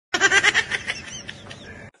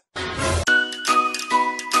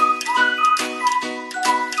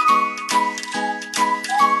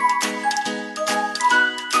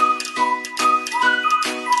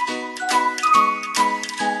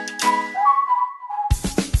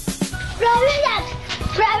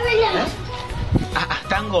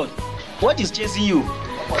Thank God. What is chasing you?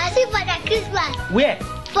 I see for the Christmas. Where?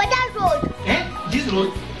 For that road. Eh? This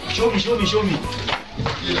road? Show me.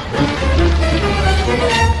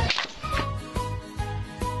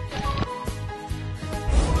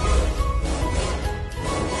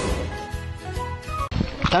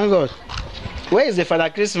 Thank God. Where is the Father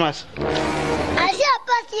Christmas? I see a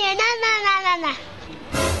person. Na.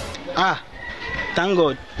 Ah, thank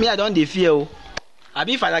God. Me, I don't fear. I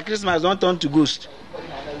be Father Christmas don't turn to ghost.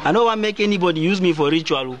 I don't want to make anybody use me for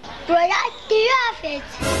ritual. Brother, do you have it?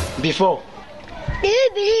 Before. Do you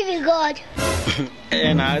believe in God?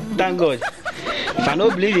 Nah, thank God. If I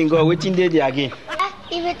don't believe in God, waiting there again.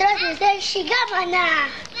 If you trust me, say Shigamana.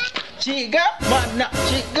 Chigamana.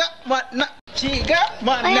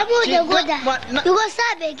 You go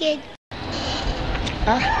start again.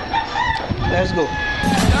 Let's go.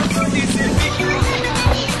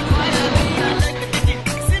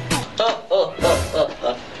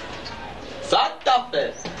 Santa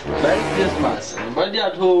Fe. Merry Christmas. Everybody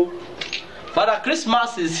at home. Father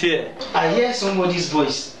Christmas is here. I hear somebody's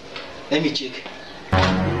voice. Let me check.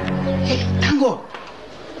 Hey, thank God.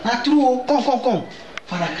 Not true. Come.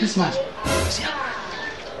 Father Christmas. See ya.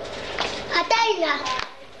 Ataina.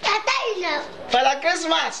 Father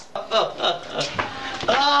Christmas.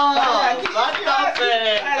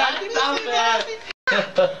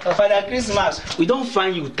 Father Christmas, we don't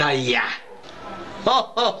find you tired.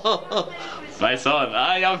 My son,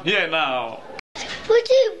 I am here now. Would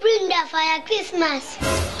you bring that for your Christmas?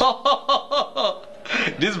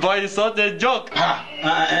 This boy is such a joke.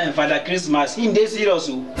 Father Christmas, in this serious,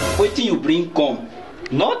 what do you bring come?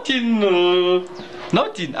 Nothing.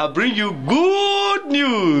 I bring you good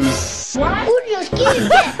news. What? Good news? Give it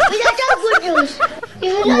there. We don't have good news. If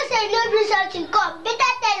you don't say no do something, come.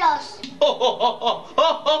 Better tell us.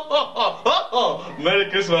 Merry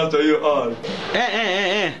Christmas to you all.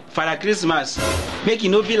 Father Christmas, make it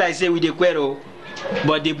no be like say we dey quarrel.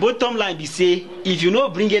 But the bottom line be say, if you no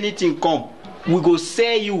bring anything come, we go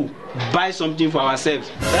sell you, buy something for ourselves.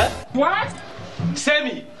 Eh? What? Say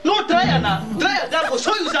me. No, try Anna. Try Anna. Go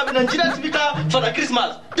show you some Nigerian speaker for the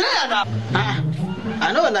Christmas. Try Anna.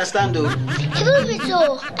 I don't understand though. Even me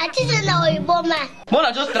so, I just know you born man.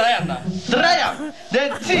 Mona, just try Anna. Try Anna.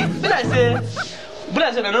 Then see, when I say,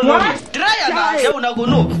 I don't know. Try Anna. They will not go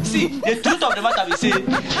no. See, the truth of the matter we say,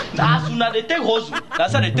 as soon as they take hustle,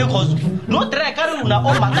 that's how they take hustle. No try carry una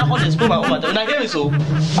all matter on the spoon my own matter. Una hear me so?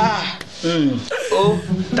 Oh,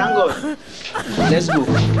 thank God. Let's go.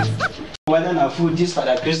 Whether na food this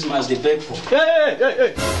Father Christmas they beg for.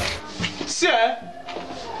 Hey. See,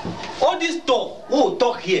 all this talk,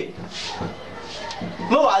 talk here.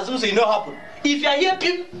 No assume say it no happen. If you are here,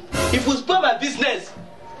 people, if you spoil my business,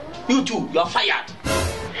 you too, you are fired.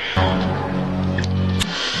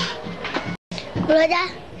 Brother,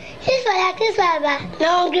 this Father Christmas, no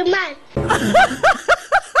hungry man.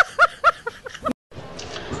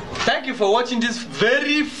 Thank you for watching this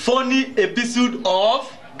very funny episode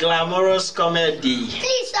of Glamorous Comedy.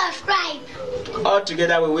 Please subscribe. All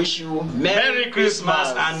together we wish you Merry Christmas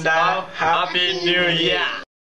and Happy New Year.